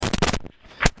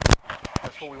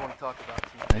gospel we want to talk about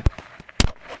tonight.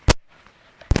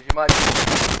 You might be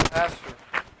pastor.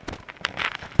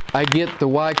 I get the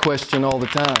why question all the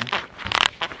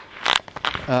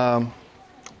time.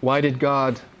 Why did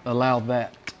God allow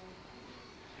that?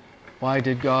 Why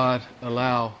did God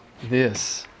allow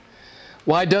this?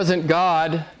 Why doesn't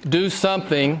God do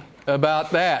something about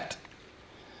that?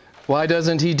 Why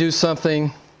doesn't He do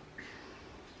something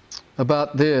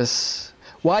about this?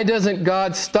 Why doesn't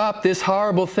God stop this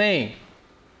horrible thing?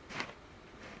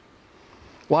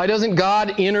 Why doesn't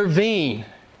God intervene?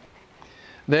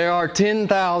 There are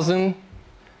 10,000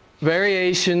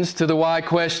 variations to the why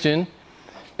question,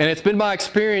 and it's been my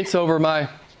experience over my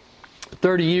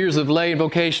 30 years of lay and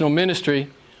vocational ministry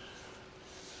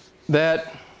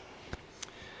that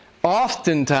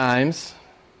oftentimes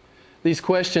these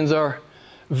questions are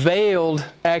veiled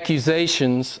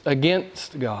accusations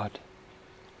against God.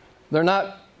 They're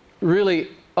not really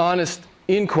honest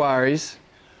inquiries.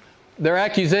 They're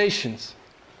accusations.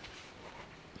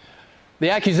 The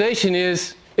accusation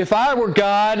is, if I were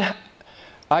God,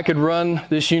 I could run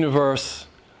this universe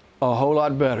a whole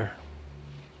lot better.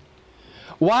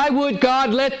 Why would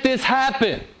God let this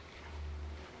happen?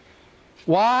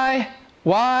 Why?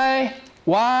 I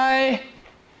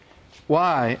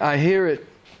hear it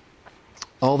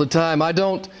all the time. I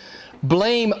don't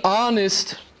blame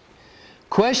honest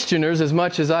questioners as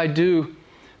much as I do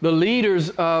the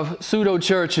leaders of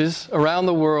pseudo-churches around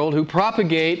the world who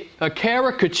propagate a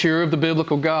caricature of the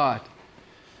biblical God.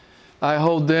 I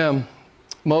hold them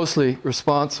mostly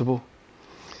responsible.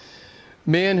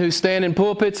 Men who stand in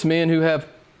pulpits, men who have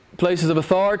places of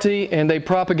authority, and they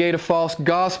propagate a false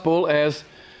gospel, as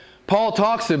Paul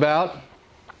talks about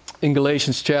in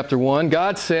Galatians chapter 1.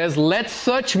 God says, "Let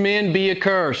such men be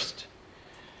accursed."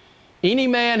 Any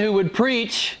man who would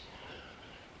preach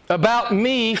about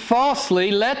me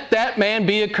falsely, let that man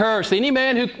be accursed. Any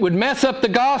man who would mess up the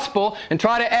gospel and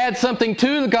try to add something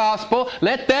to the gospel,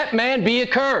 let that man be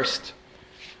accursed.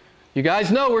 You guys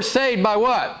know we're saved by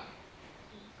what?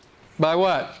 By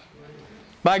what?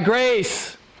 By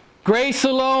grace. Grace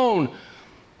alone.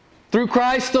 Through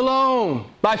Christ alone.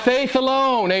 By faith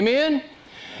alone. Amen?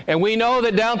 And we know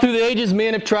that down through the ages,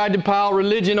 men have tried to pile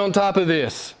religion on top of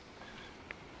this.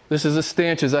 This is a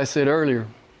stench, as I said earlier,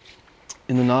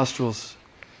 in the nostrils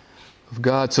of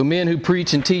God. So men who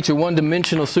preach and teach a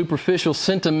one-dimensional, superficial,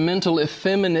 sentimental,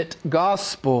 effeminate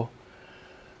gospel,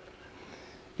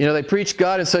 they preach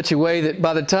God in such a way that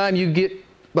by the time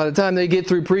they get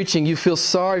through preaching, you feel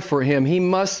sorry for Him. He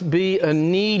must be a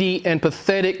needy and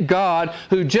pathetic God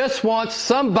who just wants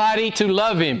somebody to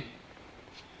love Him.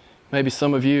 Maybe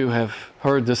some of you have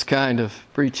heard this kind of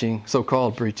preaching,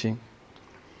 so-called preaching.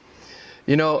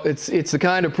 It's the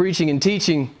kind of preaching and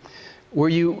teaching where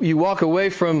you walk away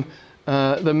from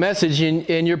the message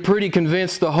and you're pretty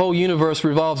convinced the whole universe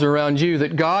revolves around you,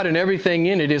 that God and everything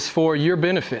in it is for your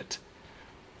benefit.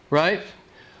 Right?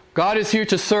 God is here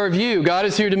to serve you. God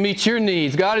is here to meet your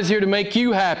needs. God is here to make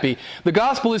you happy. The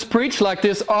gospel is preached like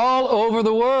this all over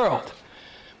the world.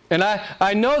 And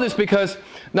I know this because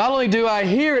not only do I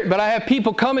hear it, but I have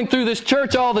people coming through this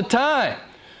church all the time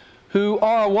who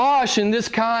are awash in this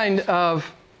kind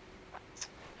of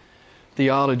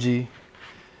theology.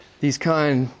 These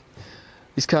kinds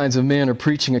of men are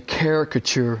preaching a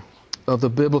caricature of the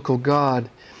biblical God.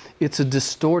 It's a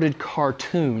distorted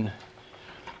cartoon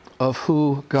of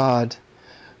who God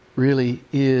really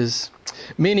is.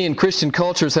 Many in Christian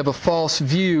cultures have a false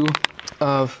view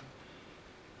of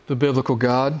the biblical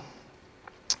God,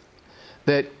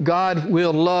 that God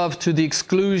will love to the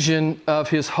exclusion of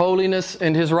His holiness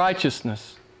and His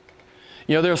righteousness.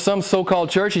 There are some so-called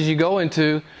churches you go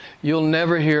into, you'll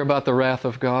never hear about the wrath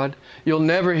of God. You'll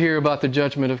never hear about the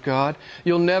judgment of God.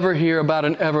 You'll never hear about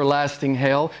an everlasting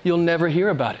hell. You'll never hear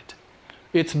about it.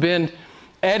 It's been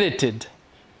edited.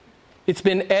 It's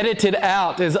been edited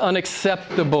out as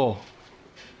unacceptable.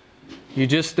 You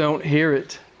just don't hear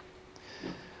it.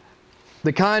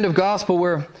 The kind of gospel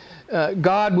where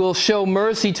God will show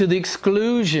mercy to the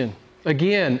exclusion,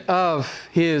 again, of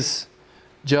His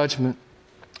judgment.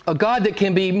 A God that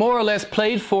can be more or less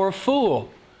played for a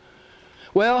fool.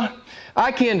 Well,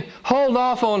 I can hold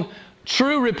off on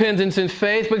true repentance and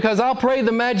faith because I'll pray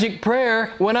the magic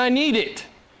prayer when I need it.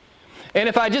 And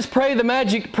if I just pray the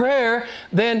magic prayer,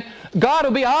 then God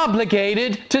will be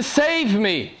obligated to save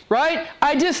me, right?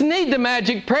 I just need the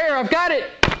magic prayer. I've got it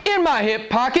in my hip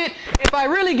pocket. If I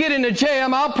really get in a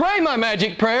jam, I'll pray my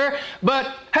magic prayer.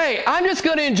 But hey, I'm just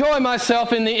going to enjoy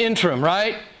myself in the interim,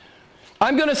 right?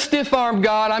 I'm going to stiff-arm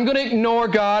God. I'm going to ignore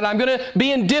God. I'm going to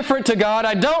be indifferent to God.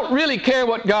 I don't really care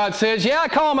what God says. Yeah, I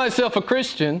call myself a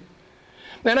Christian.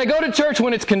 And I go to church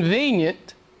when it's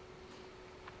convenient.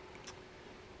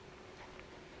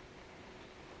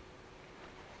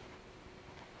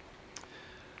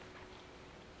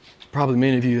 Probably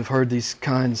many of you have heard these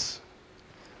kinds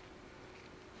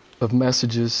of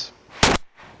messages.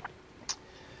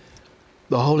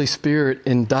 The Holy Spirit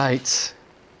indicts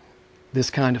this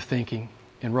kind of thinking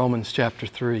in Romans chapter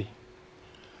 3.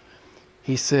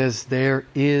 He says, there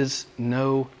is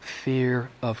no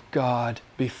fear of God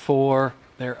before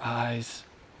their eyes.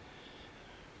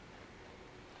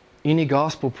 Any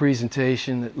gospel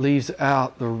presentation that leaves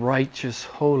out the righteous,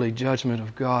 holy judgment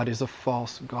of God is a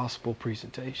false gospel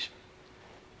presentation.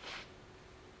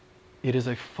 It is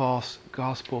a false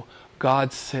gospel.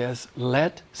 God says,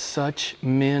 let such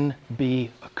men be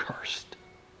accursed,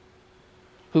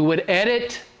 who would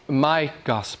edit my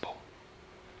gospel.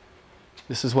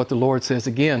 This is what the Lord says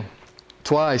again,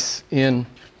 twice in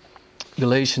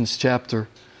Galatians chapter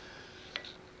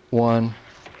 1.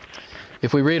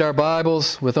 If we read our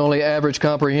Bibles with only average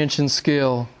comprehension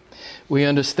skill, we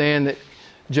understand that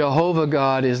Jehovah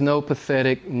God is no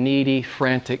pathetic, needy,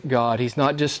 frantic God. He's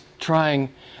not just trying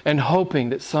and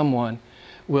hoping that someone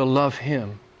will love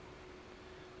Him.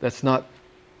 That's not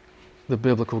the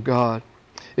biblical God.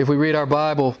 If we read our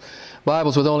Bibles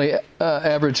with only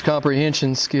average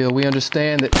comprehension skill, we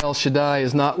understand that El Shaddai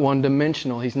is not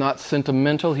one-dimensional. He's not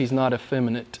sentimental. He's not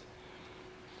effeminate.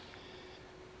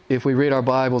 If we read our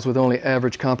Bibles with only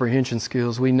average comprehension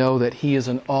skills, we know that He is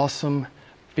an awesome,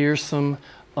 fearsome,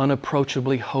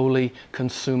 unapproachably holy,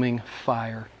 consuming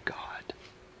fire God.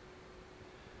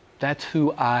 That's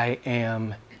who I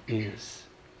am is.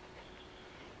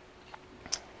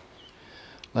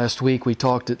 Last week we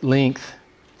talked at length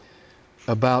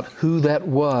about who that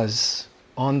was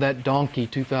on that donkey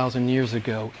 2,000 years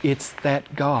ago. It's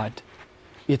that God.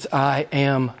 It's I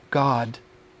am God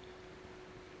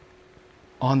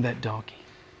on that donkey.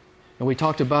 And we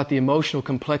talked about the emotional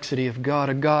complexity of God,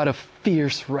 a God of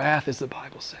fierce wrath, as the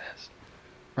Bible says.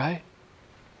 Right?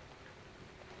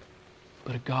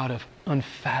 But a God of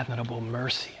unfathomable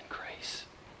mercy and grace.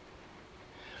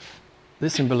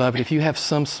 Listen, beloved, if you have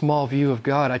some small view of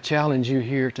God, I challenge you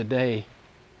here today,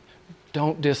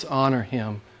 don't dishonor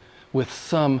Him with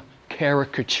some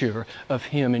caricature of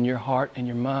Him in your heart and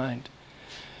your mind.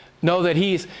 Know that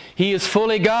He is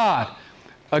fully God,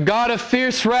 a God of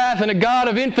fierce wrath and a God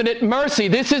of infinite mercy.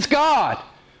 This is God.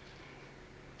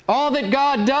 All that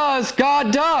God does,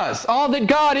 God does. All that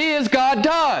God is, God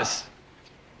does.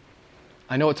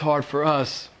 I know it's hard for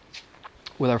us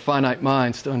with our finite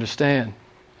minds to understand.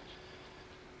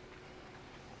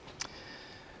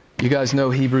 You guys know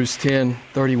Hebrews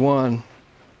 10:31.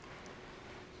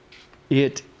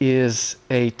 It is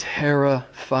a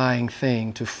terrifying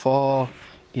thing to fall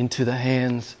into the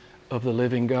hands of the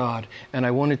living God. And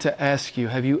I wanted to ask you,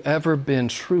 have you ever been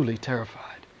truly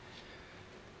terrified?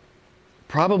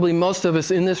 Probably most of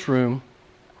us in this room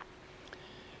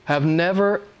have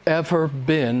never, ever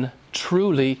been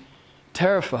truly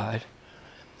terrified.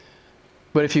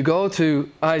 But if you go to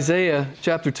Isaiah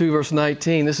chapter 2, verse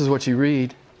 19, this is what you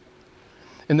read.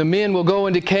 And the men will go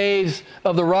into caves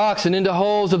of the rocks and into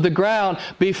holes of the ground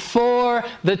before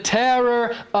the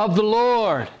terror of the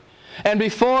Lord and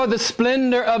before the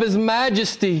splendor of His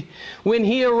majesty when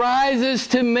He arises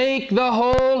to make the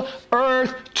whole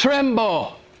earth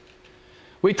tremble.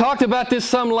 We talked about this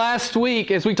some last week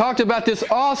as we talked about this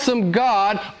awesome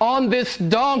God on this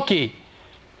donkey.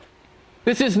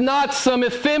 This is not some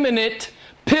effeminate,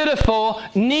 pitiful,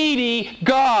 needy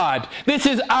God. This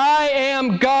is I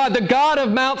am God, the God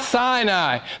of Mount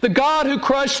Sinai, the God who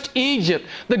crushed Egypt,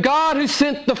 the God who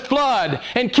sent the flood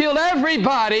and killed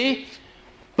everybody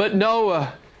but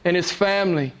Noah and his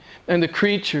family and the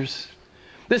creatures.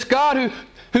 This God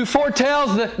who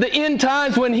foretells the end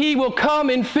times when He will come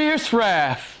in fierce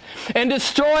wrath and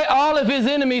destroy all of His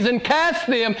enemies and cast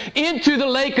them into the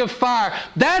lake of fire.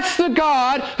 That's the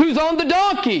God who's on the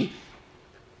donkey.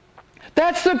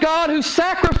 That's the God who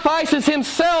sacrifices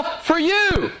Himself for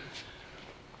you.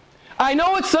 I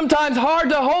know it's sometimes hard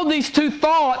to hold these two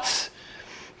thoughts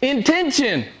in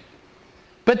tension,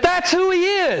 but that's who He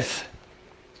is.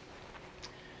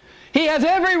 He has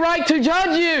every right to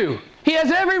judge you. He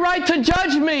has every right to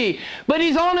judge me. But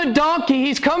He's on a donkey.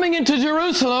 He's coming into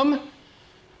Jerusalem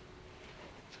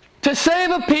to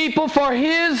save a people for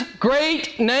His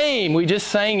great name. We just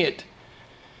sang it.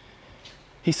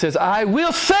 He says, I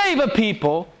will save a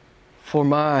people for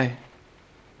my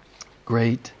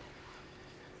great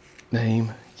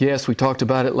name. Yes, we talked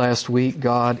about it last week.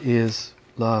 God is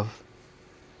love.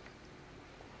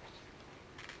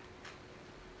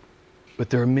 But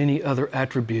there are many other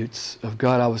attributes of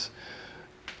God. I was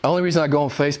The only reason I go on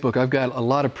Facebook, I've got a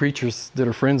lot of preachers that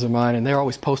are friends of mine, and they're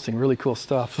always posting really cool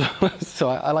stuff. So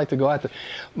I like to go out there.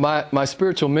 My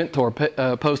spiritual mentor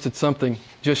posted something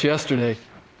just yesterday,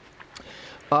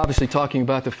 obviously talking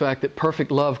about the fact that perfect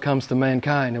love comes to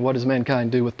mankind. And what does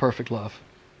mankind do with perfect love?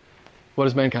 What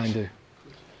does mankind do?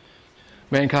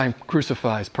 Mankind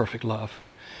crucifies perfect love.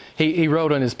 He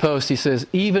wrote on his post, he says,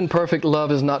 even perfect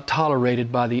love is not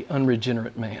tolerated by the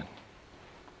unregenerate man.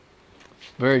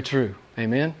 Very true.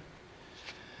 Amen?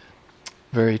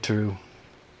 Very true.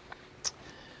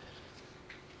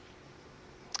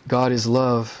 God is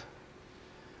love,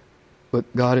 but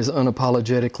God is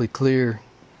unapologetically clear.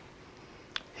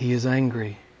 He is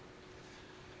angry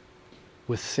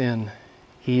with sin.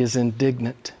 He is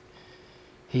indignant.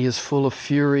 He is full of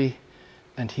fury,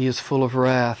 and He is full of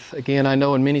wrath. Again, I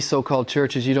know in many so-called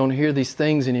churches you don't hear these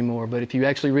things anymore, but if you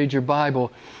actually read your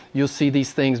Bible, you'll see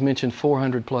these things mentioned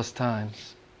 400 plus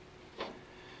times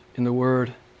in the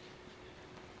Word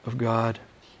of God.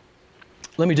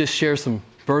 Let me just share some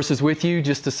verses with you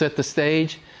just to set the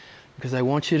stage, because I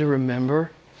want you to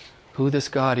remember who this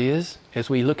God is. As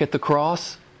we look at the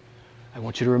cross, I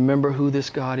want you to remember who this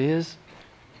God is.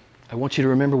 I want you to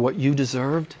remember what you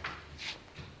deserved.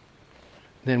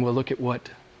 Then we'll look at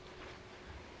what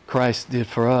Christ did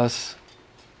for us.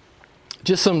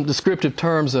 Just some descriptive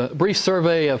terms, a brief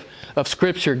survey of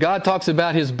Scripture. God talks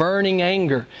about His burning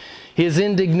anger, His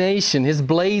indignation, His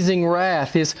blazing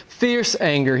wrath, His fierce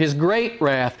anger, His great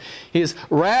wrath, His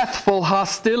wrathful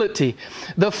hostility,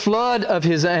 the flood of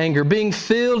His anger, being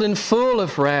filled and full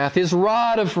of wrath, His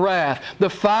rod of wrath, the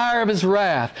fire of His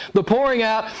wrath, the pouring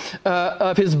out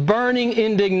of His burning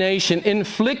indignation,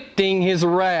 inflicting His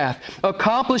wrath,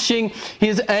 accomplishing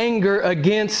His anger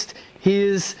against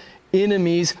His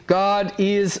enemies. God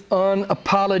is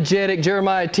unapologetic.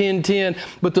 Jeremiah 10:10.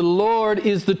 But the Lord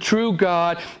is the true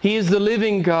God. He is the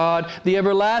living God, the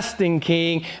everlasting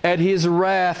King. At His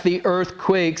wrath the earth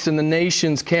quakes and the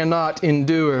nations cannot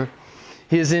endure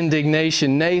His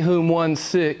indignation. Nahum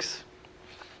 1:6.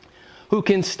 Who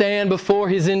can stand before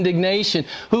His indignation?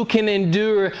 Who can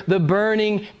endure the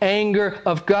burning anger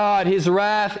of God? His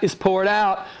wrath is poured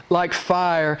out like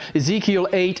fire. Ezekiel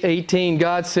 8:18,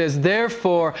 God says,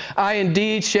 therefore I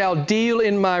indeed shall deal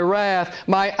in my wrath.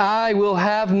 My eye will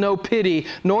have no pity,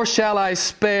 nor shall I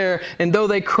spare. And though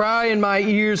they cry in my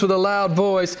ears with a loud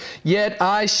voice, yet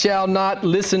I shall not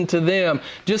listen to them.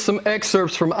 Just some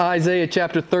excerpts from Isaiah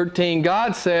chapter 13.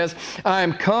 God says, I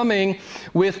am coming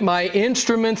with my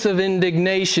instruments of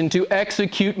indignation to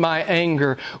execute my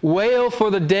anger. Wail,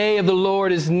 for the day of the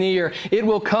Lord is near. It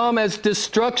will come as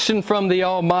destruction from the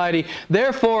Almighty.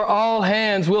 Therefore all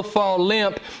hands will fall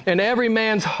limp, and every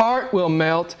man's heart will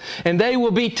melt, and they will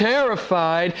be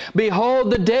terrified. Behold,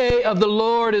 the day of the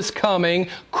Lord is coming,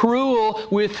 cruel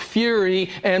with fury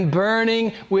and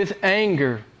burning with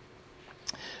anger.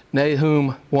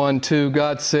 Nahum 1:2,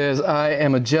 God says, I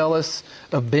am a jealous,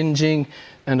 avenging,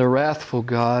 and a wrathful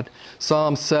God.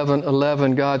 Psalm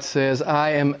 7:11, God says,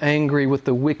 I am angry with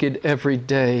the wicked every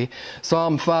day.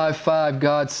 Psalm 5:5,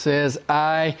 God says,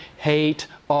 I hate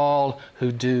all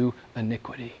who do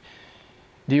iniquity.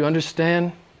 Do you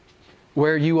understand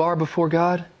where you are before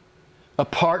God?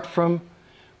 Apart from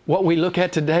what we look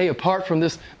at today, apart from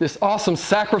this awesome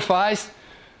sacrifice,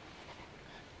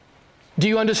 do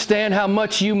you understand how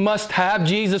much you must have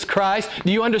Jesus Christ?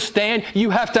 Do you understand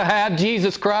you have to have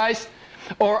Jesus Christ,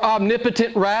 or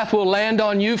omnipotent wrath will land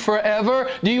on you forever?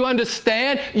 Do you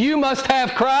understand? You must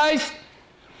have Christ.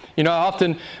 You know, I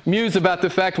often muse about the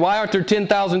fact, why aren't there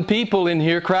 10,000 people in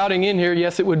here, crowding in here?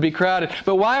 Yes, it would be crowded.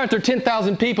 But why aren't there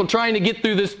 10,000 people trying to get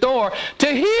through this door to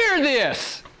hear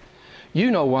this? You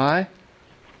know why.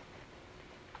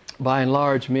 By and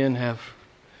large, men have,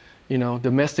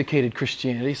 domesticated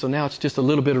Christianity. So now it's just a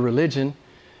little bit of religion.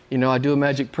 I do a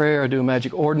magic prayer, I do a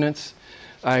magic ordinance.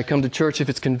 I come to church if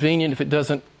it's convenient, if it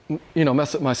doesn't,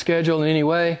 mess up my schedule in any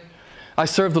way. I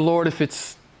serve the Lord if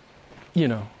it's,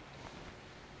 if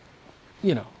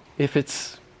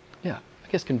it's, I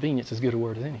guess convenience is as good a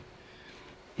word as any.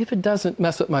 If it doesn't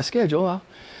mess up my schedule,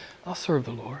 I'll serve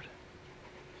the Lord.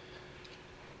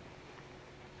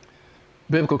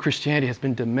 Biblical Christianity has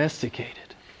been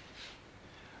domesticated.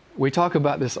 We talk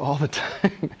about this all the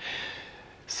time.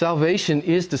 Salvation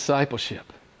is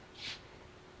discipleship.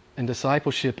 And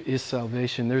discipleship is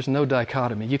salvation. There's no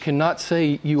dichotomy. You cannot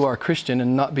say you are a Christian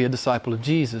and not be a disciple of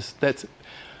Jesus. That's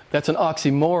an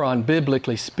oxymoron,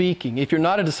 biblically speaking. If you're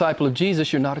not a disciple of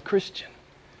Jesus, you're not a Christian.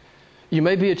 You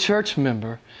may be a church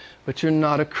member, but you're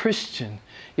not a Christian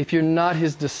if you're not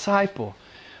His disciple.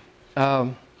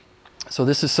 So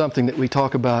this is something that we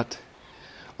talk about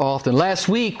often. Last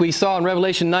week we saw in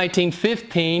Revelation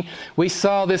 19:15, we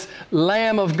saw this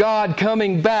Lamb of God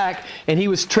coming back, and He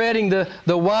was treading the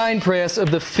winepress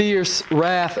of the fierce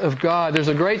wrath of God. There's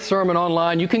a great sermon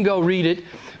online. You can go read it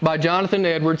by Jonathan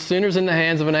Edwards, Sinners in the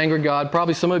Hands of an Angry God.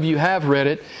 Probably some of you have read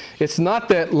it. It's not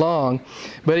that long,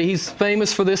 but he's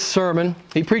famous for this sermon.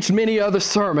 He preached many other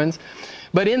sermons.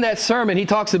 But in that sermon, he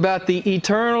talks about the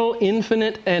eternal,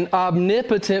 infinite, and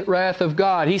omnipotent wrath of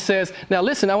God. He says, now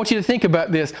listen, I want you to think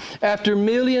about this. After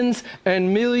millions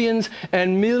and millions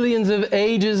and millions of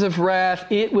ages of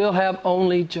wrath, it will have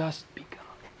only just begun.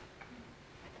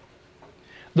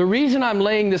 The reason I'm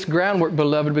laying this groundwork,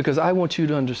 beloved, because I want you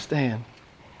to understand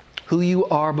who you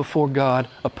are before God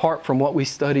apart from what we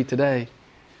study today.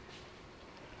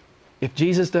 If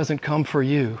Jesus doesn't come for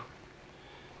you,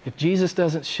 if Jesus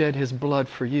doesn't shed His blood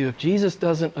for you, if Jesus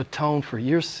doesn't atone for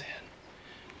your sin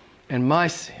and my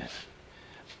sin,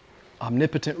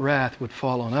 omnipotent wrath would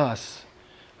fall on us.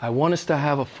 I want us to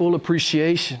have a full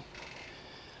appreciation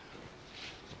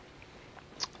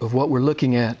of what we're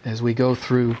looking at as we go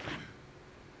through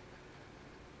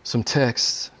some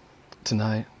texts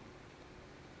tonight.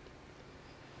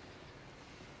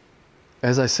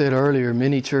 As I said earlier,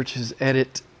 many churches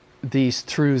edit these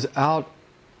truths out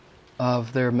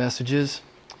of their messages.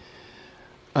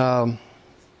 But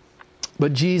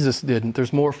Jesus didn't.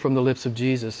 There's more from the lips of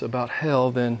Jesus about hell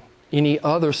than any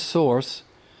other source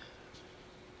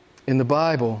in the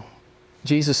Bible.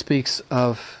 Jesus speaks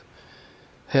of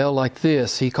hell like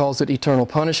this. He calls it eternal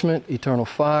punishment, eternal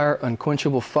fire,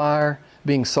 unquenchable fire,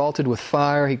 being salted with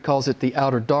fire. He calls it the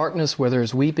outer darkness where there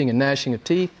is weeping and gnashing of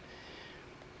teeth.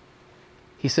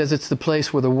 He says it's the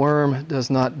place where the worm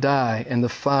does not die and the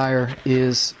fire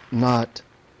is not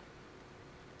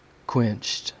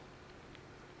quenched.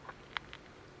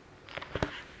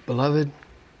 Beloved,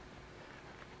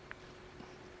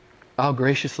 I'll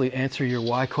graciously answer your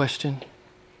why question.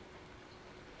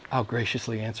 I'll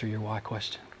graciously answer your why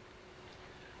question.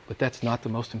 But that's not the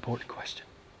most important question.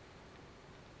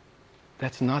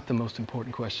 That's not the most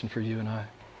important question for you and I.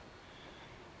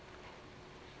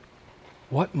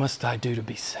 What must I do to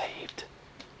be saved?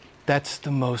 That's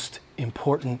the most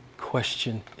important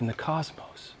question in the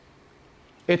cosmos.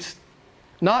 It's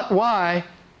not why,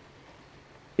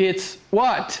 it's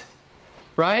what,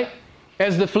 right?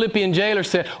 As the Philippian jailer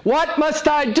said, what must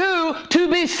I do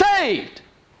to be saved?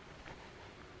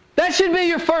 That should be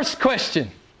your first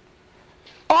question.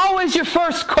 Always your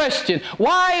first question.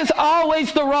 Why is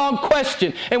always the wrong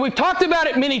question? And we've talked about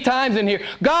it many times in here.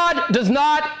 God does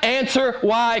not answer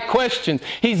why questions.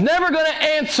 He's never going to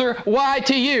answer why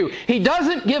to you. He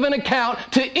doesn't give an account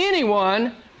to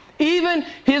anyone, even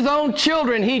His own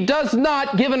children. He does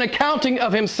not give an accounting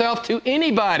of Himself to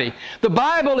anybody. The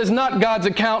Bible is not God's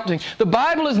accounting. The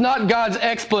Bible is not God's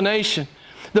explanation.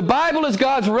 The Bible is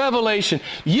God's revelation.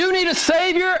 You need a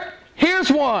Savior? Here's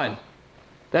one.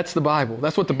 That's the Bible.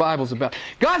 That's what the Bible's about.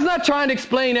 God's not trying to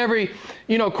explain every,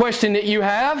 question that you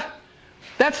have.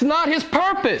 That's not His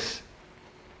purpose.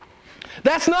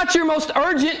 That's not your most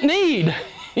urgent need.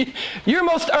 Your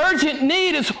most urgent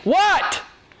need is what?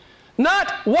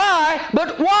 Not why,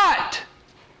 but what?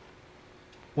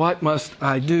 What must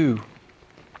I do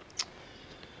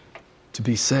to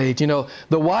be saved?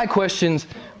 The why questions,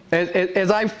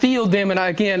 as I field them, and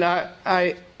again,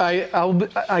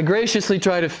 I graciously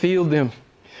try to field them.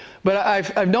 But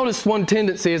I've noticed one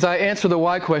tendency as I answer the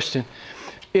why question.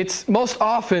 It's most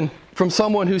often from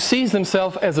someone who sees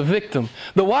themselves as a victim.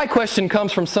 The why question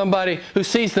comes from somebody who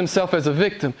sees themselves as a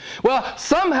victim. Well,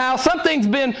 somehow something's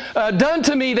been done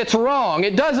to me that's wrong.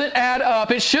 It doesn't add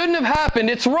up. It shouldn't have happened.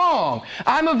 It's wrong.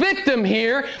 I'm a victim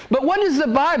here. But what does the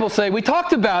Bible say? We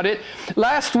talked about it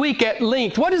last week at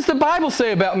length. What does the Bible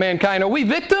say about mankind? Are we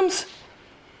victims?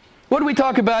 What do we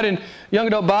talk about in Young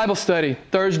Adult Bible Study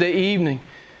Thursday evening?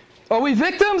 Are we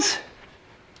victims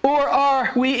or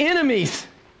are we enemies?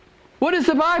 What does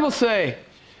the Bible say?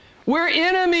 We're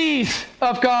enemies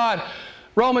of God.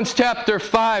 Romans chapter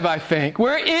 5, I think.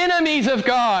 We're enemies of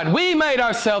God. We made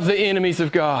ourselves the enemies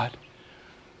of God.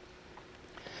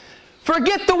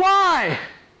 Forget the why.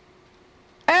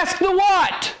 Ask the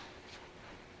what.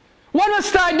 What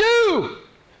must I do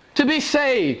to be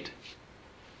saved?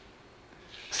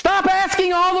 Stop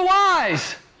asking all the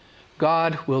whys.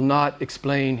 God will not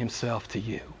explain Himself to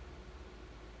you.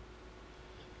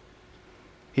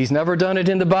 He's never done it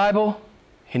in the Bible,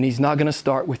 and He's not going to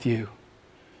start with you.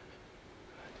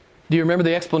 Do you remember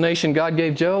the explanation God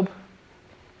gave Job?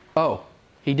 Oh,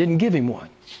 He didn't give him one.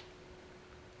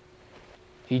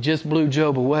 He just blew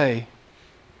Job away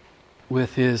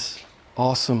with His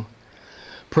awesome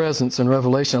presence and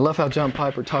revelation. I love how John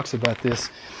Piper talks about this.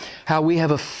 how we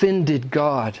have offended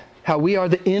God, how we are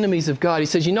the enemies of God. He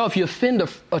says, you know, if you offend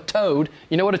a toad,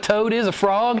 you know what a toad is, a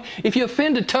frog? If you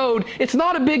offend a toad, it's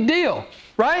not a big deal,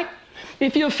 right?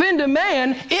 If you offend a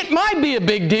man, it might be a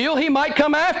big deal. He might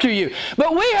come after you.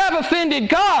 But we have offended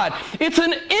God. It's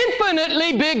an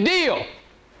infinitely big deal.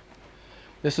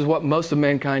 This is what most of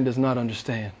mankind does not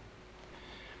understand.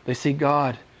 They see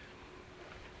God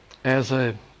as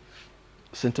a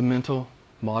sentimental,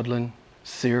 maudlin,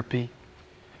 syrupy,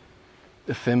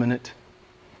 effeminate,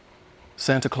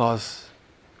 Santa Claus,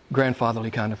 grandfatherly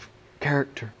kind of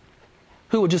character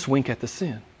who will just wink at the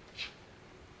sin.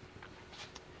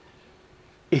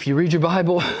 If you read your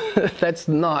Bible, that's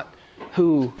not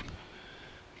who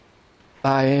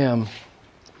I am.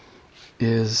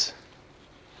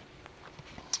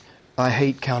 I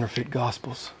hate counterfeit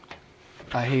gospels.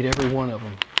 I hate every one of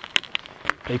them.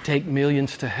 They take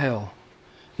millions to hell.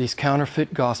 These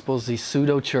counterfeit gospels, these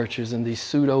pseudo-churches and these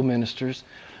pseudo-ministers,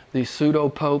 these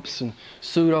pseudo-popes and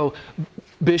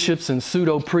pseudo-bishops and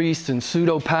pseudo-priests and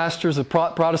pseudo-pastors of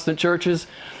Protestant churches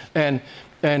and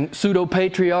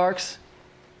pseudo-patriarchs.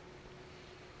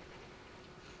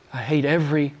 I hate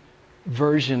every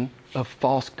version of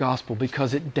false gospel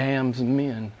because it damns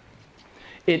men.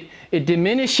 It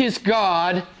diminishes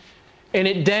God and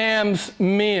it damns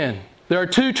men. There are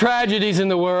two tragedies in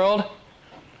the world.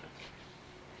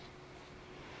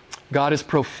 God is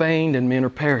profaned and men are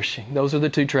perishing. Those are the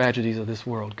two tragedies of this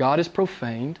world. God is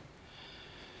profaned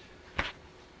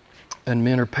and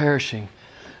men are perishing.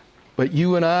 But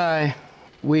you and I,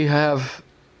 we have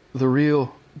the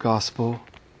real gospel.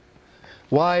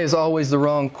 Why is always the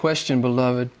wrong question,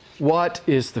 beloved? What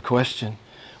is the question?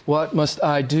 What must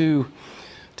I do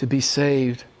to be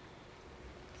saved?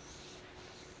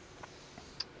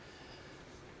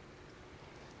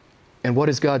 And what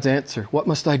is God's answer? What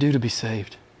must I do to be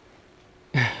saved?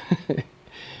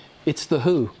 It's the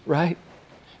who, right?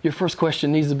 Your first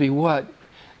question needs to be what?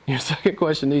 Your second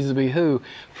question needs to be who.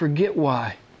 Forget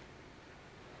why.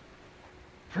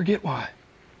 Forget why.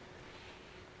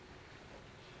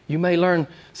 You may learn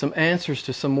some answers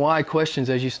to some why questions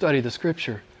as you study the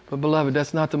Scripture. But beloved,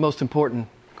 that's not the most important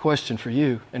question for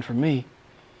you and for me.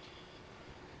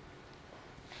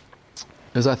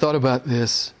 As I thought about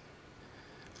this,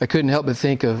 I couldn't help but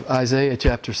think of Isaiah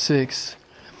chapter 6.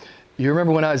 You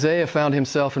remember when Isaiah found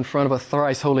himself in front of a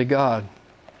thrice holy God?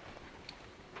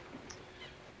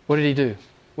 What did he do?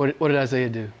 What did Isaiah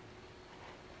do?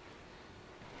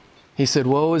 He said,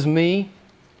 "Woe is me,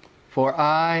 for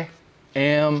I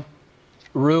am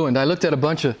ruined." I looked at a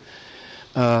bunch of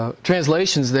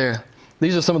translations there.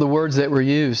 These are some of the words that were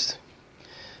used.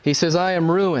 He says, "I am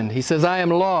ruined." He says, "I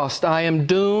am lost. I am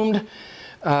doomed.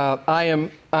 I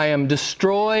am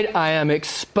destroyed. I am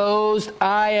exposed.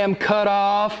 I am cut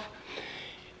off."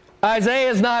 Isaiah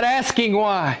is not asking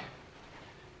why.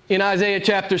 In Isaiah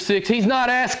chapter 6, he's not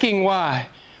asking why.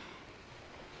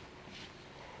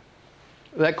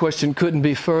 That question couldn't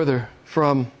be further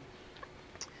from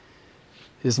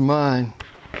his mind.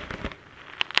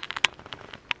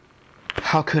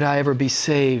 How could I ever be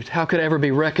saved? How could I ever be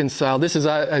reconciled? This is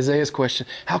Isaiah's question.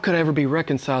 How could I ever be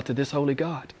reconciled to this holy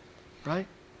God? Right?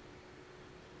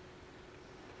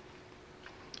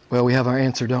 Well, we have our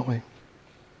answer, don't we?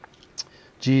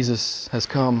 Jesus has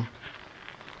come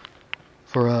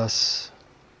for us.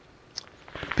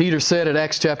 Peter said at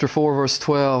Acts chapter 4, verse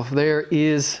 12, "There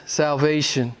is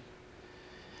salvation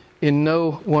in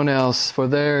no one else, for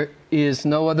there is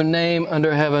no other name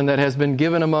under heaven that has been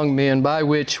given among men by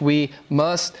which we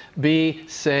must be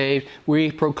saved."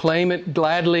 We proclaim it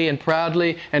gladly and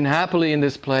proudly and happily in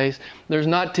this place. There's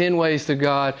not 10 ways to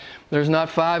God. There's not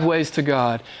 5 ways to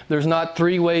God. There's not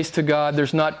 3 ways to God.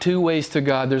 There's not 2 ways to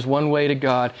God. There's one way to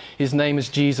God. His name is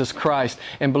Jesus Christ.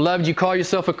 And beloved, you call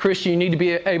yourself a Christian, you need to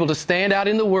be able to stand out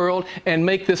in the world and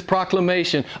make this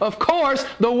proclamation. Of course,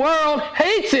 the world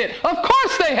hates it. Of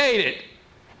course they hate it.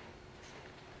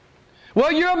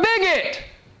 Well, you're a bigot.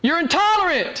 You're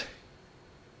intolerant.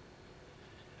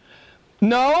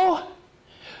 No.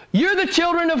 You're the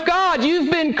children of God. You've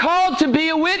been called to be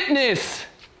a witness.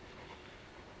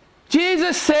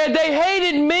 Jesus said, "They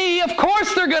hated me. Of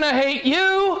course they're going to hate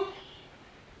you.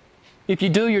 If you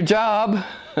do your job."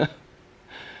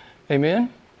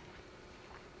 Amen?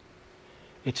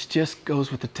 It just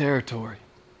goes with the territory.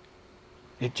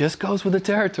 It just goes with the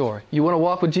territory. You want to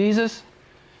walk with Jesus?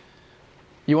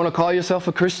 You want to call yourself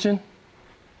a Christian?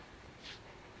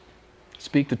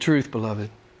 Speak the truth, beloved.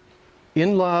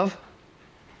 In love,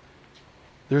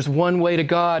 there's one way to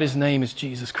God. His name is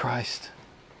Jesus Christ.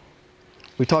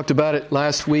 We talked about it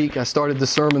last week. I started the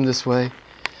sermon this way.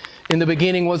 In the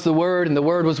beginning was the Word, and the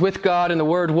Word was with God, and the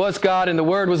Word was God, and the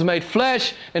Word was made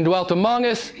flesh and dwelt among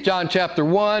us. John chapter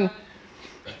 1.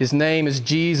 His name is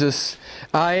Jesus.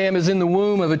 I Am is in the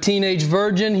womb of a teenage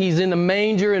virgin. He's in the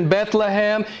manger in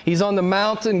Bethlehem. He's on the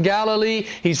mount in Galilee.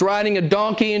 He's riding a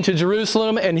donkey into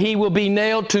Jerusalem, and He will be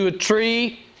nailed to a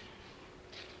tree.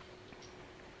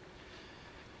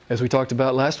 As we talked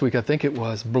about last week, I think it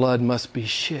was, blood must be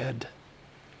shed.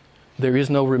 There is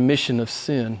no remission of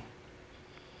sin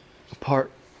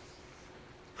apart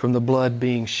from the blood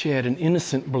being shed. And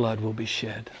innocent blood will be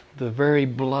shed. The very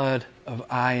blood of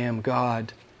I Am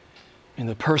God in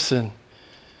the person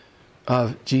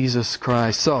of Jesus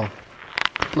Christ. So,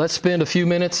 let's spend a few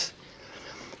minutes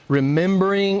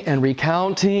remembering and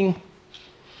recounting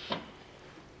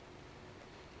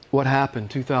what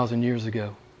happened 2,000 years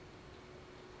ago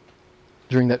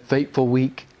during that fateful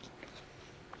week,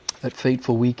 that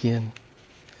fateful weekend.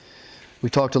 We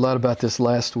talked a lot about this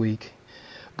last week.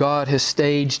 God has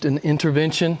staged an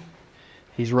intervention.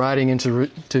 He's riding into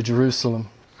Jerusalem.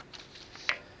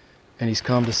 And He's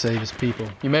come to save His people.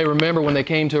 You may remember when they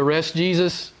came to arrest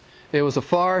Jesus, it was a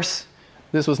farce.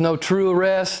 This was no true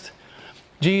arrest.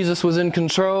 Jesus was in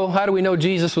control. How do we know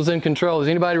Jesus was in control? Does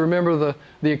anybody remember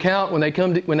the account when they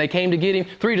came to get Him?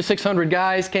 300 to 600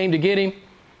 guys came to get Him.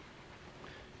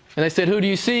 And they said, "Who do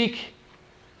you seek?"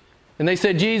 And they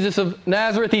said, "Jesus of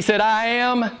Nazareth." He said, "I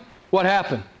am." What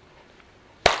happened?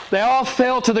 They all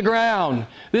fell to the ground.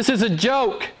 This is a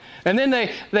joke. And then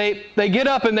they get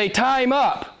up and they tie Him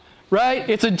up. Right?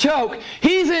 It's a joke.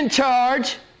 He's in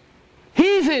charge.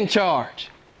 He's in charge.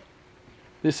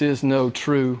 This is no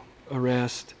true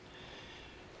arrest.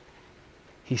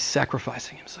 He's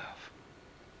sacrificing Himself.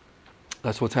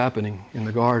 That's what's happening in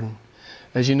the garden.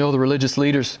 As you know, the religious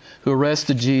leaders who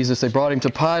arrested Jesus, they brought Him to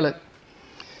Pilate.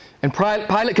 And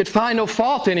Pilate could find no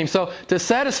fault in Him. So to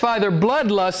satisfy their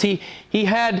bloodlust, he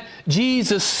had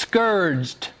Jesus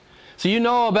scourged. So you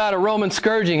know about a Roman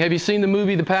scourging. Have you seen the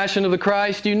movie The Passion of the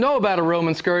Christ? You know about a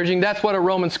Roman scourging. That's what a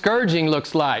Roman scourging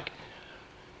looks like.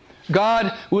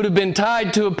 God would have been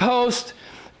tied to a post,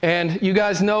 and you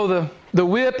guys know the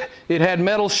whip. It had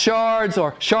metal shards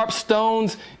or sharp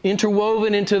stones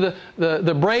interwoven into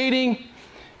the braiding,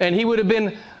 and He would have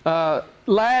been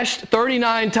lashed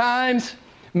 39 times.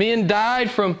 Men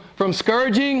died from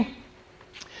scourging.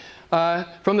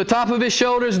 From the top of His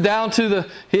shoulders down to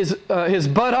his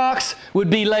buttocks would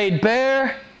be laid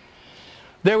bare.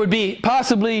 There would be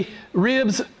possibly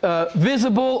ribs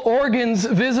visible, organs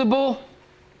visible.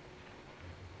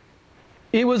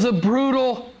 It was a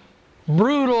brutal,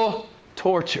 brutal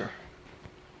torture.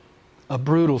 A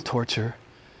brutal torture.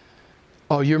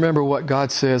 Oh, you remember what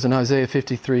God says in Isaiah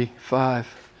 53:5.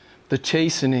 The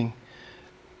chastening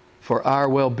for our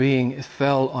well-being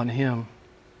fell on Him,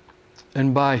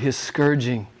 and by His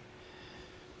scourging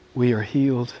we are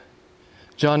healed.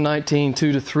 John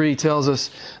 19:2-3 tells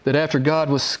us that after God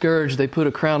was scourged, they put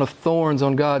a crown of thorns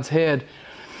on God's head,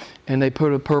 and they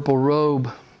put a purple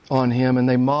robe on Him, and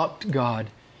they mocked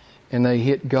God, and they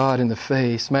hit God in the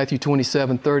face. Matthew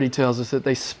 27:30 tells us that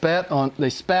they spat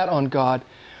on God,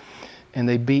 and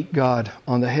they beat God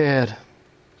on the head.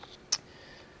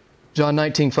 John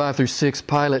 19:5-6,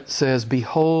 Pilate says,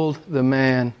 "Behold the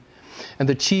man." And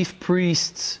the chief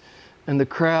priests and the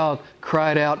crowd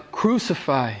cried out,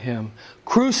 "Crucify Him!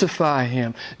 Crucify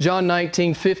Him!" John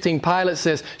 19:15, Pilate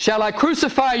says, "Shall I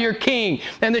crucify your king?"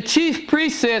 And the chief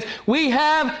priest says, "We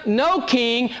have no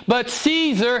king but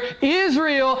Caesar.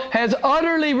 Israel has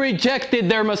utterly rejected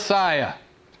their Messiah."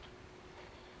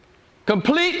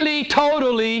 Completely,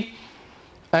 totally,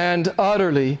 and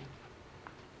utterly.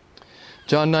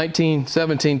 John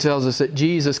 19:17 tells us that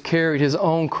Jesus carried His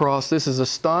own cross. This is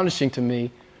astonishing to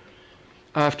me.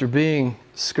 After being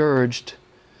scourged,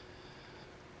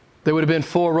 there would have been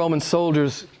 4 Roman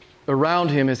soldiers around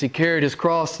Him as He carried His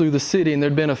cross through the city, and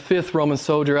there'd been a 5th Roman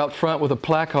soldier out front with a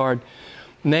placard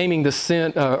naming the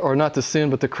sin, or not the sin,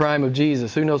 but the crime of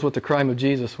Jesus. Who knows what the crime of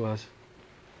Jesus was?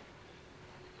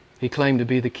 He claimed to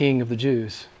be the King of the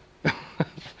Jews.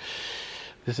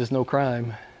 This is no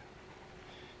crime.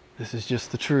 This is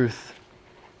just the truth.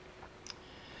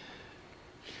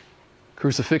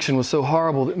 Crucifixion was so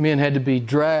horrible that men had to be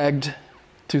dragged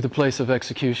to the place of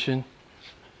execution.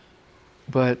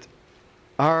 But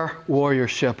our warrior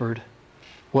shepherd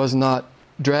was not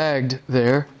dragged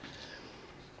there.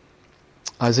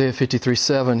 Isaiah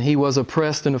 53:7, He was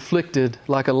oppressed and afflicted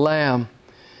like a lamb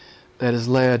that is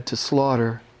led to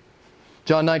slaughter.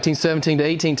 John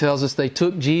 19:17-18 tells us they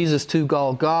took Jesus to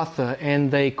Golgotha and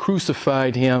they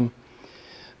crucified Him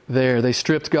there. They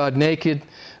stripped God naked.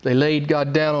 They laid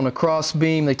God down on a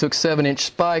crossbeam. They took 7-inch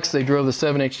spikes. They drove the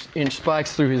 7-inch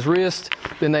spikes through His wrist.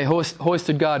 Then they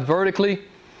hoisted God vertically,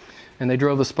 and they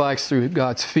drove the spikes through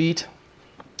God's feet.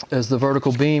 As the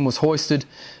vertical beam was hoisted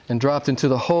and dropped into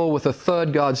the hole with a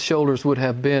thud, God's shoulders would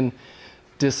have been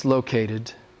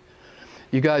dislocated.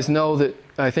 You guys know that,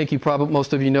 I think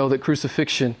most of you know that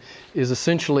crucifixion is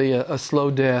essentially a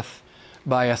slow death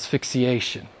by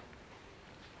asphyxiation.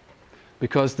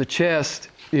 Because the chest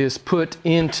is put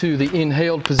into the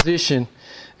inhaled position,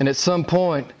 and at some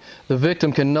point the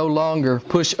victim can no longer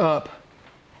push up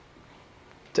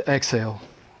to exhale,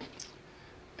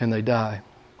 and they die.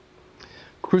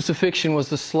 Crucifixion was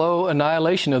the slow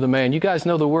annihilation of the man. You guys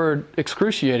know the word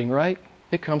excruciating, right?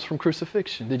 It comes from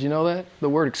crucifixion. Did you know that? The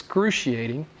word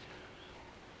excruciating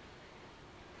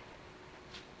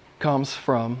comes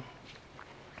from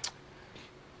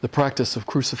the practice of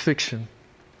crucifixion.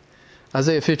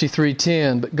 Isaiah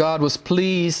 53:10, but God was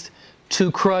pleased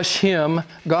to crush him.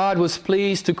 God was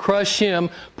pleased to crush him,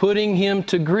 putting him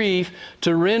to grief,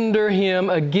 to render him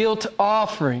a guilt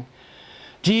offering.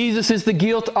 Jesus is the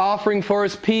guilt offering for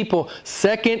His people.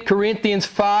 2 Corinthians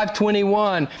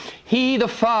 5:21. He, the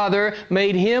Father,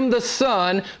 made Him, the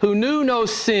Son, who knew no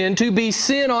sin, to be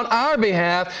sin on our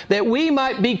behalf, that we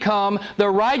might become the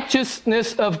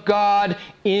righteousness of God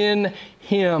in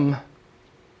Him.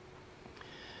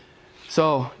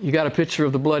 So, you got a picture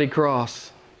of the bloody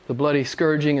cross, the bloody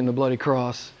scourging and the bloody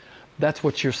cross. That's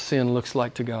what your sin looks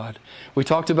like to God. We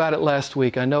talked about it last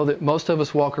week. I know that most of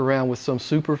us walk around with some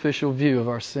superficial view of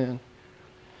our sin.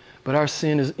 But our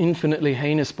sin is infinitely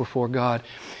heinous before God.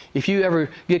 If you ever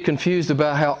get confused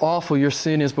about how awful your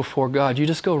sin is before God, you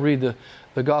just go read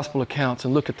the gospel accounts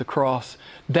and look at the cross.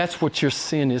 That's what your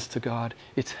sin is to God.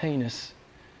 It's heinous.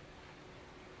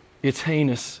 It's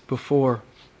heinous before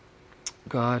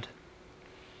God.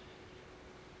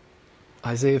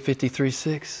 Isaiah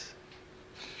 53:6.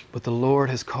 But the Lord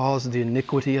has caused the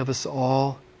iniquity of us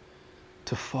all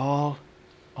to fall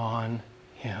on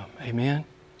Him. Amen?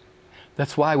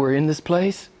 That's why we're in this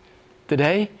place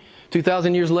today.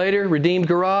 2,000 years later, Redeemed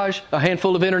Garage, a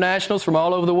handful of internationals from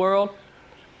all over the world.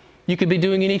 You could be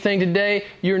doing anything today.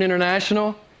 You're an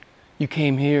international. You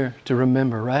came here to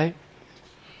remember, right?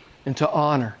 And to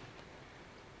honor.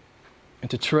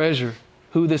 And to treasure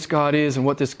who this God is and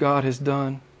what this God has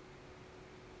done.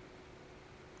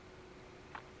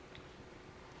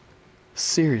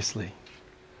 Seriously,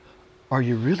 are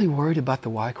you really worried about the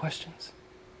why questions?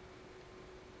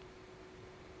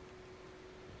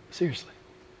 Seriously.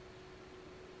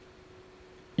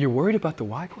 You're worried about the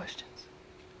why questions?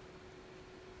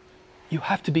 You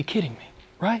have to be kidding me,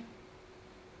 right?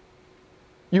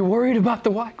 You're worried about the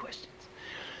why questions.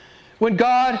 When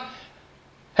God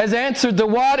has answered the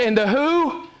what and the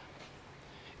who,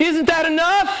 isn't that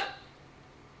enough?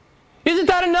 Isn't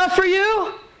that enough for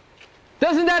you?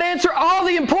 Doesn't that answer all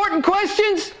the important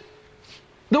questions?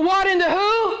 The what and the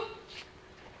who?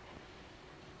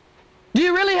 Do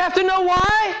you really have to know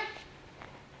why?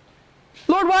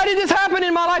 Lord, why did this happen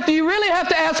in my life? Do you really have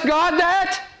to ask God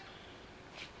that?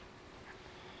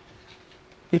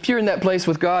 If you're in that place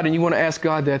with God and you want to ask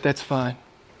God that, that's fine.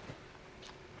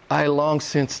 I long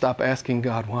since stopped asking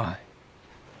God why.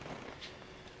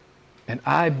 And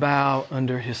I bow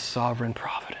under His sovereign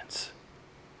providence.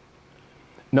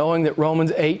 Knowing that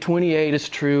Romans 8:28 is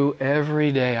true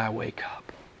every day I wake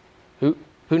up. Who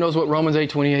knows what Romans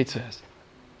 8:28 says?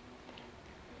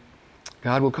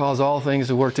 God will cause all things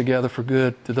to work together for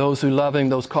good to those who love Him,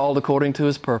 those called according to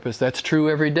His purpose. That's true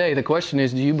every day. The question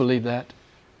is, do you believe that?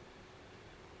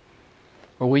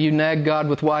 Or will you nag God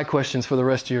with why questions for the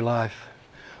rest of your life?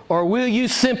 Or will you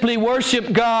simply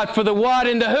worship God for the what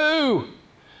and the who?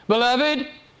 Beloved,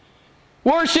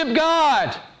 worship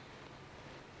God.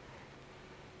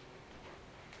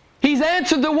 He's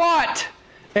answered the what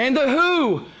and the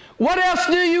who. What else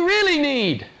do you really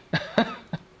need?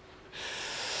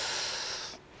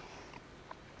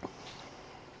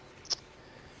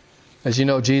 As you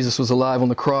know, Jesus was alive on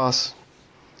the cross.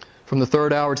 From the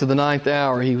 3rd hour to the 9th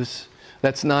hour,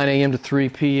 that's 9 a.m. to 3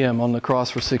 p.m. on the cross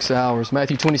for 6 hours.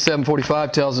 Matthew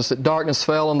 27:45 tells us that darkness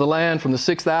fell on the land from the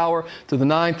 6th hour to the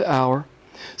 9th hour.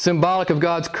 Symbolic of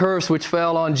God's curse which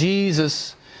fell on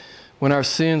Jesus when our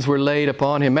sins were laid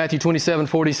upon Him. Matthew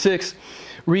 27:46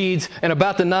 reads, and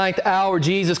about the 9th hour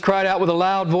Jesus cried out with a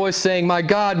loud voice, saying, my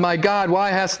God, why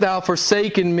hast Thou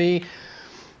forsaken me?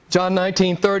 John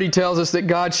 19:30 tells us that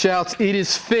God shouts, it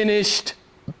is finished.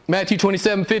 Matthew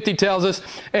 27:50 tells us,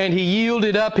 and He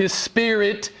yielded up His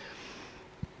Spirit.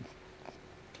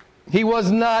 He was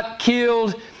not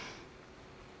killed.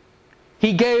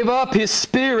 He gave up His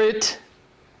Spirit.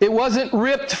 It wasn't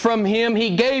ripped from him.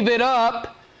 He gave it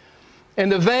up.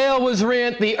 And the veil was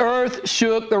rent, the earth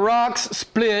shook, the rocks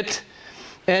split,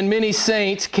 and many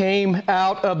saints came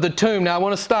out of the tomb. Now I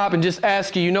want to stop and just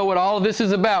ask you, you know what all of this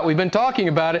is about? We've been talking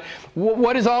about it.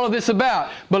 What is all of this about?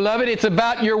 Beloved, it's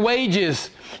about your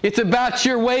wages. It's about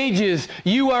your wages.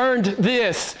 You earned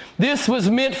this. This was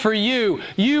meant for you.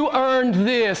 You earned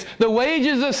this. The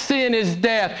wages of sin is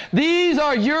death. These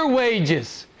are your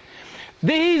wages.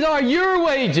 These are your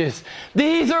wages.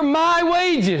 These are my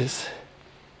wages.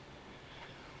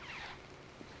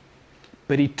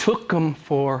 But He took them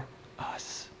for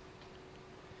us.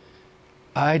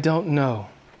 I don't know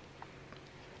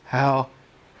how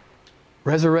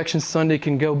Resurrection Sunday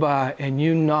can go by and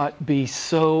you not be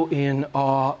so in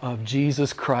awe of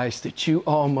Jesus Christ that you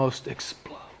almost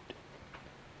explode.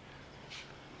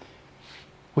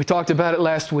 We talked about it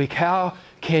last week. How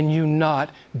can you not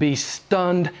be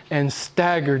stunned and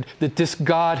staggered that this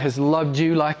God has loved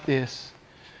you like this?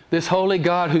 This holy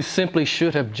God who simply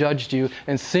should have judged you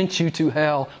and sent you to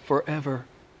hell forever.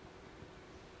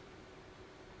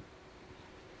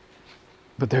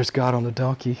 But there's God on the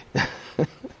donkey.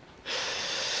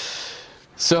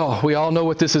 So, we all know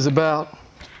what this is about.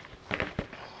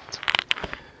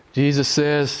 Jesus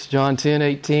says, John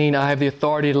 10:18, I have the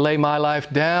authority to lay my life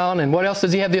down. And what else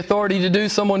does He have the authority to do?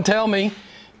 Someone tell me.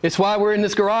 It's why we're in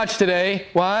this garage today.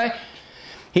 Why?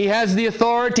 He has the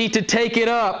authority to take it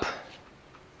up.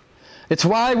 It's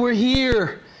why we're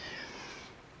here.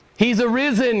 He's a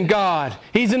risen God.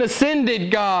 He's an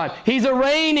ascended God. He's a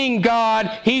reigning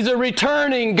God. He's a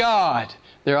returning God.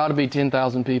 There ought to be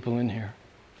 10,000 people in here.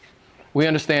 We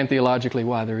understand theologically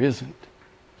why there isn't.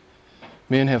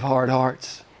 Men have hard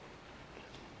hearts.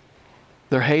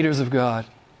 They're haters of God,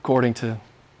 according to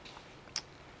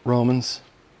Romans.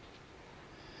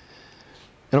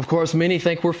 And of course, many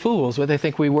think we're fools. They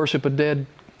think we worship a dead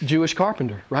Jewish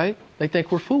carpenter, right? They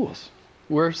think we're fools.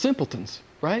 We're simpletons,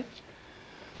 right?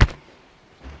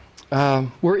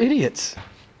 We're idiots.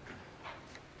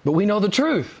 But we know the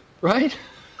truth, right?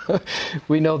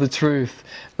 We know the truth.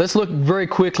 Let's look very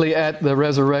quickly at the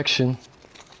resurrection.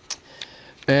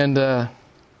 And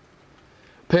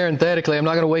parenthetically, I'm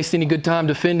not going to waste any good time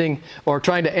defending or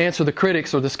trying to answer the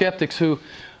critics or the skeptics who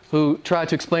try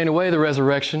to explain away the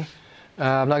resurrection.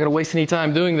 I'm not going to waste any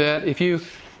time doing that. If you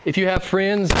have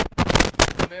friends,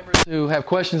 members who have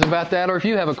questions about that, or if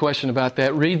you have a question about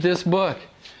that, read this book.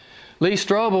 Lee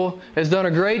Strobel has done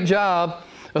a great job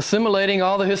assimilating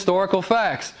all the historical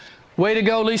facts. Way to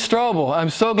go, Lee Strobel.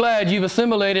 I'm so glad you've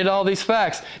assimilated all these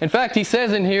facts. In fact, he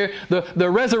says in here, the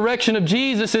resurrection of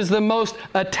Jesus is the most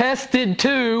attested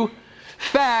to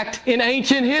fact in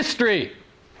ancient history.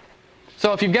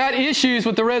 So if you've got issues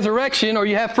with the resurrection, or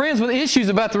you have friends with issues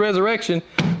about the resurrection,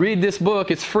 read this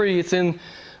book. It's free. It's in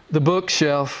the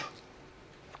bookshelf.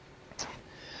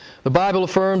 The Bible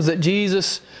affirms that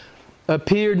Jesus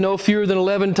appeared no fewer than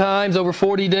 11 times over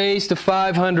 40 days to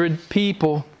 500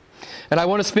 people. And I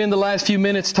want to spend the last few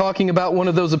minutes talking about one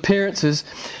of those appearances.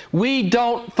 We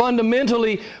don't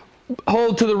fundamentally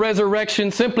hold to the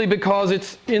resurrection simply because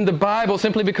it's in the Bible,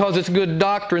 simply because it's good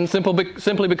doctrine,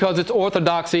 simply because it's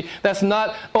orthodoxy. That's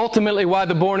not ultimately why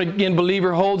the born-again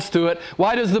believer holds to it.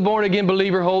 Why does the born-again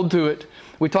believer hold to it?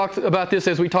 We talked about this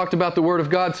as we talked about the Word of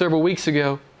God several weeks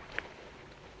ago.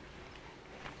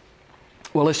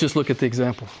 Well, let's just look at the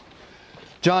example.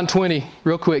 John 20,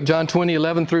 real quick. John 20,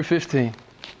 11 through 15.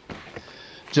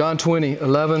 John 20,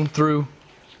 11 through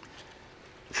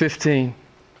 15.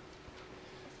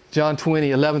 John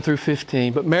 20, 11 through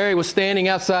 15. But Mary was standing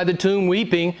outside the tomb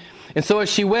weeping, and so as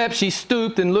she wept, she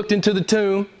stooped and looked into the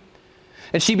tomb,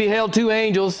 and she beheld two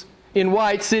angels in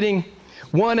white sitting,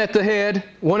 one at the head,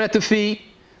 one at the feet,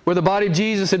 where the body of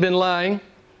Jesus had been lying.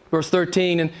 Verse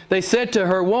 13, and they said to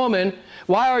her, Woman,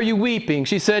 why are you weeping?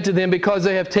 She said to them, Because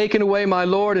they have taken away my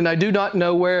Lord, and I do not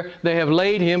know where they have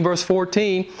laid him. Verse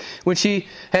 14, when she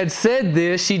had said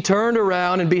this, she turned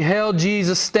around and beheld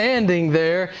Jesus standing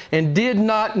there, and did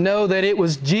not know that it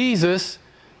was Jesus.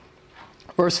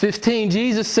 Verse 15,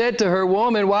 Jesus said to her,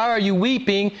 Woman, why are you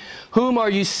weeping? Whom are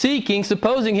you seeking?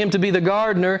 Supposing him to be the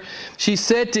gardener. She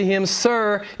said to him,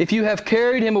 Sir, if you have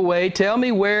carried him away, tell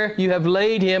me where you have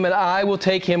laid him, and I will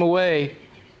take him away.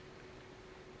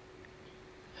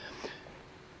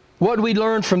 What do we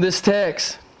learn from this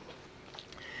text?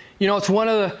 You know, it's one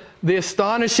of the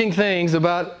astonishing things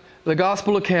about the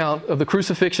gospel account of the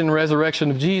crucifixion and resurrection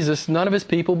of Jesus. None of his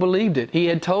people believed it. He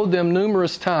had told them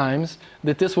numerous times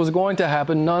that this was going to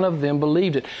happen. None of them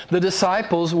believed it. The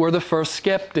disciples were the first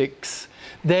skeptics.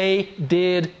 They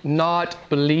did not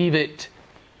believe it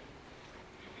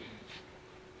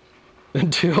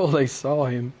until they saw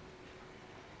him.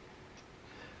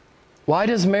 Why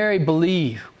does Mary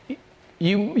believe?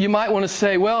 You might want to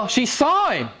say, well, she saw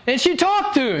him and she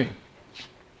talked to him.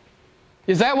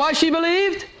 Is that why she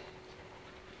believed?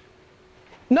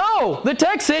 No, the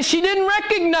text says she didn't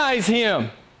recognize him.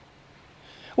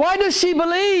 Why does she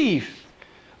believe?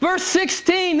 Verse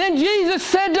 16, then Jesus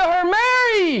said to her,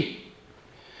 Mary!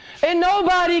 And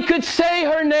nobody could say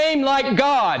her name like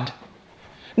God.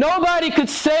 Nobody could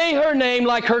say her name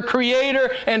like her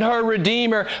Creator and her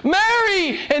Redeemer.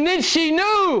 Mary! And then she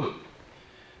knew.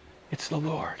 It's the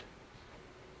Lord.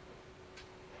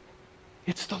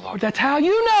 It's the Lord. That's how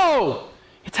you know.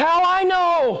 It's how I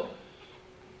know.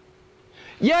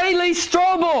 Yay, Lee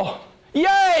Strobel.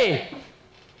 Yay!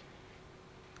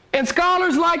 And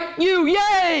scholars like you,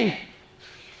 yay!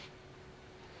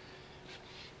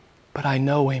 But I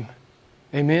know Him.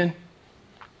 Amen?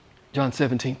 John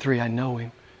 17:3, I know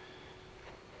Him.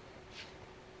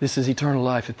 This is eternal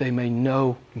life, that they may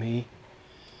know me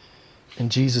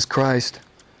and Jesus Christ,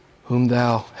 whom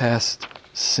thou hast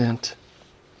sent.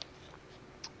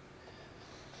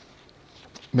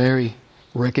 Mary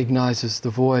recognizes the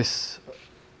voice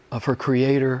of her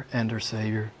Creator and her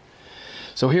Savior.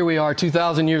 So here we are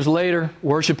 2,000 years later,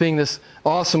 worshiping this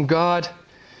awesome God,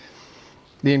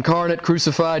 the incarnate,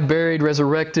 crucified, buried,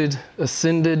 resurrected,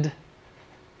 ascended,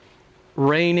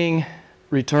 reigning,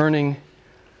 returning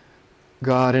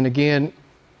God. And again,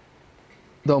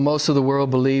 though most of the world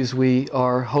believes we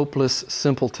are hopeless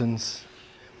simpletons,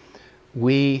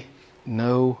 we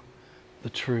know the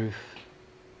truth.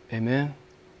 Amen?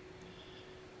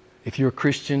 If you're a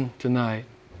Christian tonight,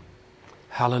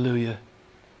 hallelujah.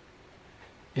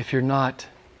 If you're not,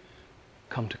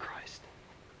 come to Christ.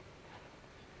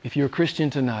 If you're a Christian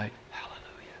tonight,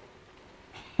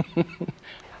 hallelujah.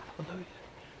 Hallelujah.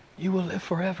 You will live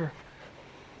forever.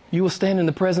 You will stand in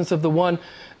the presence of the one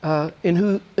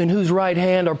in whose right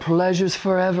hand are pleasures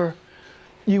forever.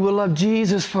 You will love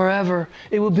Jesus forever.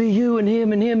 It will be you and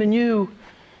Him and Him and you.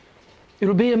 It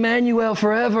will be Emmanuel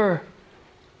forever.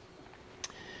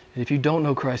 And if you don't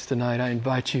know Christ tonight, I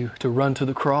invite you to run to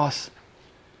the cross.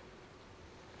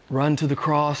 Run to the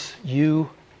cross. You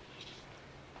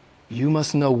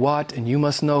must know what and you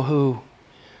must know who.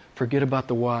 Forget about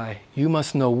the why. You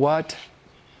must know what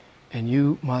and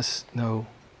you must know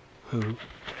who.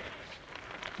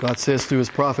 God says through His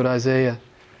prophet Isaiah,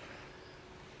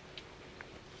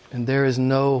 and there is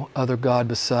no other God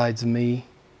besides me,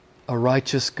 a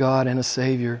righteous God and a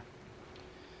Savior.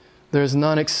 There is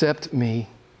none except me.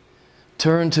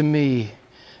 Turn to me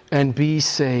and be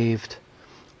saved,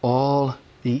 all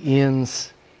the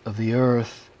ends of the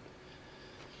earth.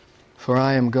 For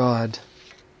I am God,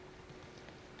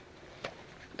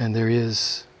 and there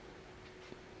is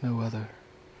no other.